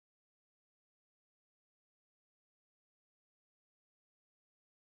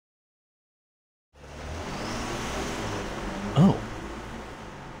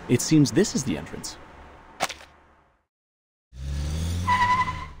It seems this is the entrance.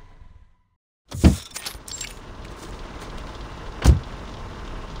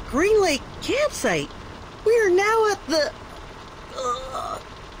 Greenlake campsite. We are now at the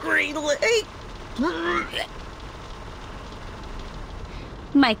Greenlake.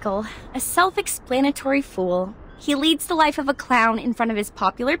 Michael, a self-explanatory fool, he leads the life of a clown in front of his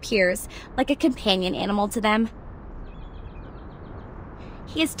popular peers, like a companion animal to them.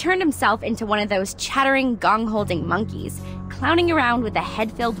 He has turned himself into one of those chattering, gong-holding monkeys, clowning around with a head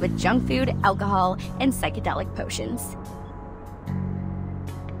filled with junk food, alcohol, and psychedelic potions.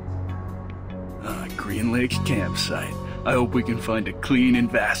 Greenlake campsite. I hope we can find a clean and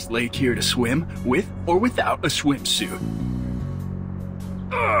vast lake here to swim, with or without a swimsuit.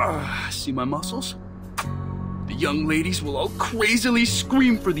 See my muscles? The young ladies will all crazily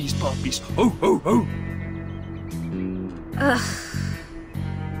scream for these puppies. Ho, ho, ho!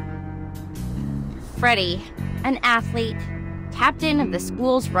 Freddie, an athlete, captain of the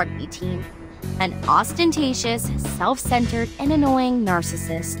school's rugby team, an ostentatious, self-centered, and annoying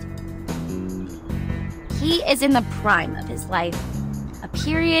narcissist. He is in the prime of his life, a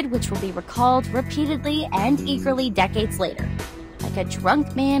period which will be recalled repeatedly and eagerly decades later, like a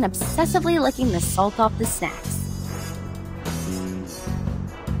drunk man obsessively licking the salt off the snacks.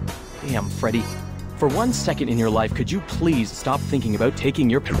 Damn, Freddy. For 1 second in your life, could you please stop thinking about taking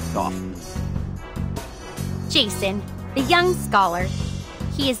your pants off? Jason, the young scholar.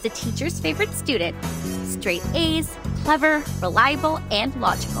 He is the teacher's favorite student. Straight A's, clever, reliable, and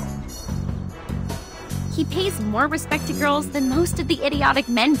logical. He pays more respect to girls than most of the idiotic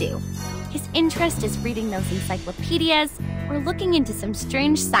men do. His interest is reading those encyclopedias or looking into some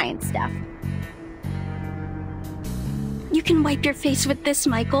strange science stuff. You can wipe your face with this,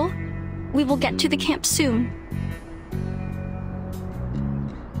 Michael. We will get to the camp soon.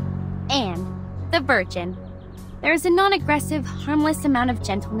 Anne, the virgin. There is a non-aggressive, harmless amount of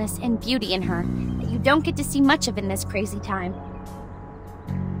gentleness and beauty in her that you don't get to see much of in this crazy time.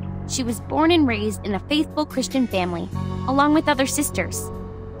 She was born and raised in a faithful Christian family, along with other sisters.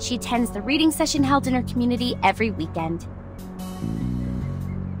 She attends the reading session held in her community every weekend.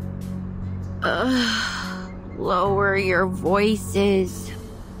 Lower your voices.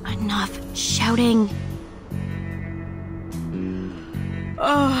 Enough shouting.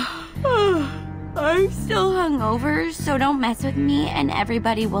 I'm still hungover, so don't mess with me and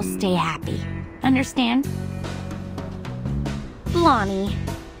everybody will stay happy. Understand? Blondie.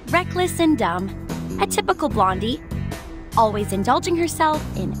 Reckless and dumb. A typical blondie. Always indulging herself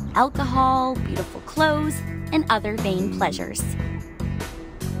in alcohol, beautiful clothes, and other vain pleasures.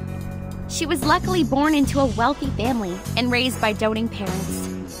 She was luckily born into a wealthy family and raised by doting parents.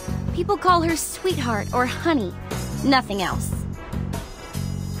 People call her sweetheart or honey, nothing else.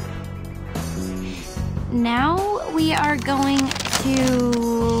 Now we are going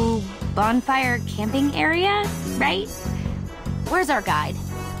to bonfire camping area, right? Where's our guide?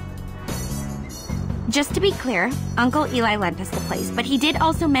 Just to be clear, Uncle Eli lent us the place, but he did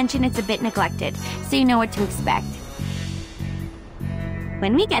also mention it's a bit neglected, so you know what to expect.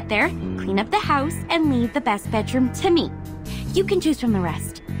 When we get there, clean up the house and leave the best bedroom to me. You can choose from the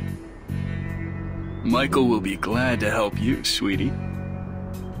rest. Michael will be glad to help you, sweetie.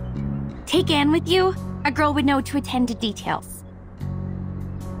 Take Anne with you. A girl would know to attend to details.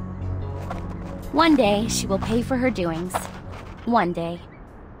 One day, she will pay for her doings. One day.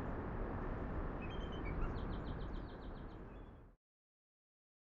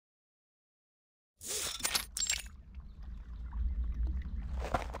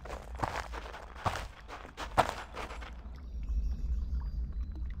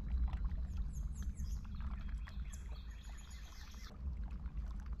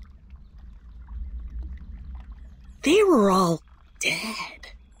 They were all dead.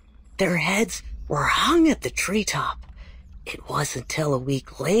 Their heads were hung at the treetop. It wasn't until a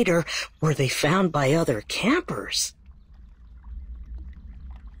week later were they found by other campers.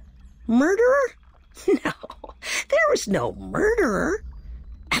 Murderer? No, there was no murderer.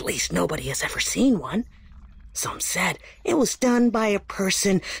 At least nobody has ever seen one. Some said it was done by a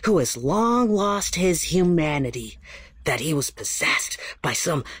person who has long lost his humanity, that he was possessed by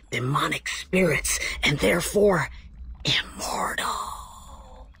some demonic spirits and therefore immortal.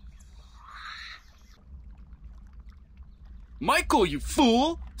 Michael, you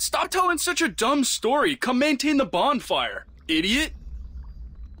fool! Stop telling such a dumb story. Come maintain the bonfire, idiot.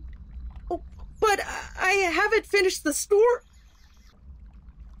 Oh, but I haven't finished the story.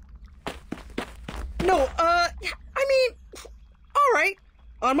 No, I mean, all right,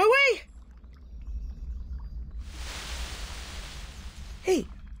 on my way. Hey,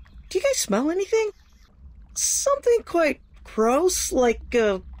 smell anything? Something quite gross, like,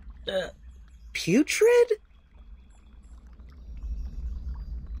 putrid?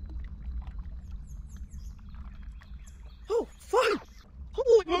 Oh, fuck!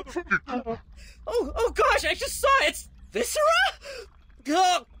 Holy... Oh gosh, I just saw it! It's viscera?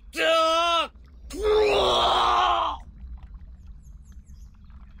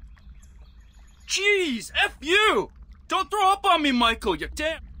 Jeez, F you! Don't throw up on me, Michael, you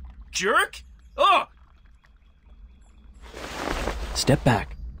damn jerk! Ugh! Step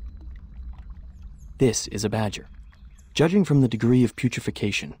back. This is a badger. Judging from the degree of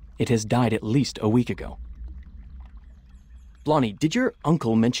putrefaction, it has died at least a week ago. Blondie, did your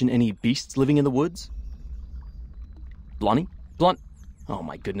uncle mention any beasts living in the woods? Blondie? Oh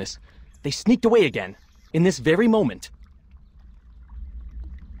my goodness. They sneaked away again. In this very moment.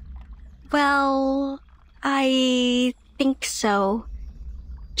 Well, I think so.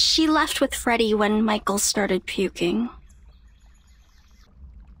 She left with Freddy when Michael started puking.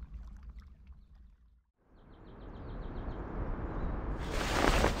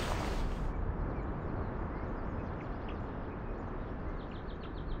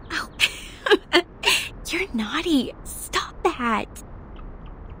 Oh, you're naughty. Stop that.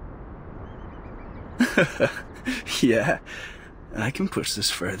 Yeah, I can push this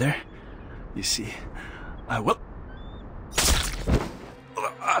further. You see, I will...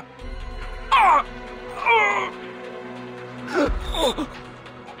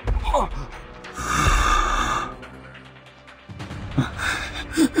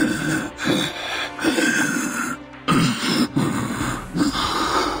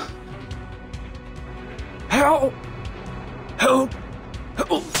 Help! Help!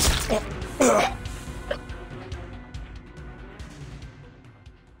 Help!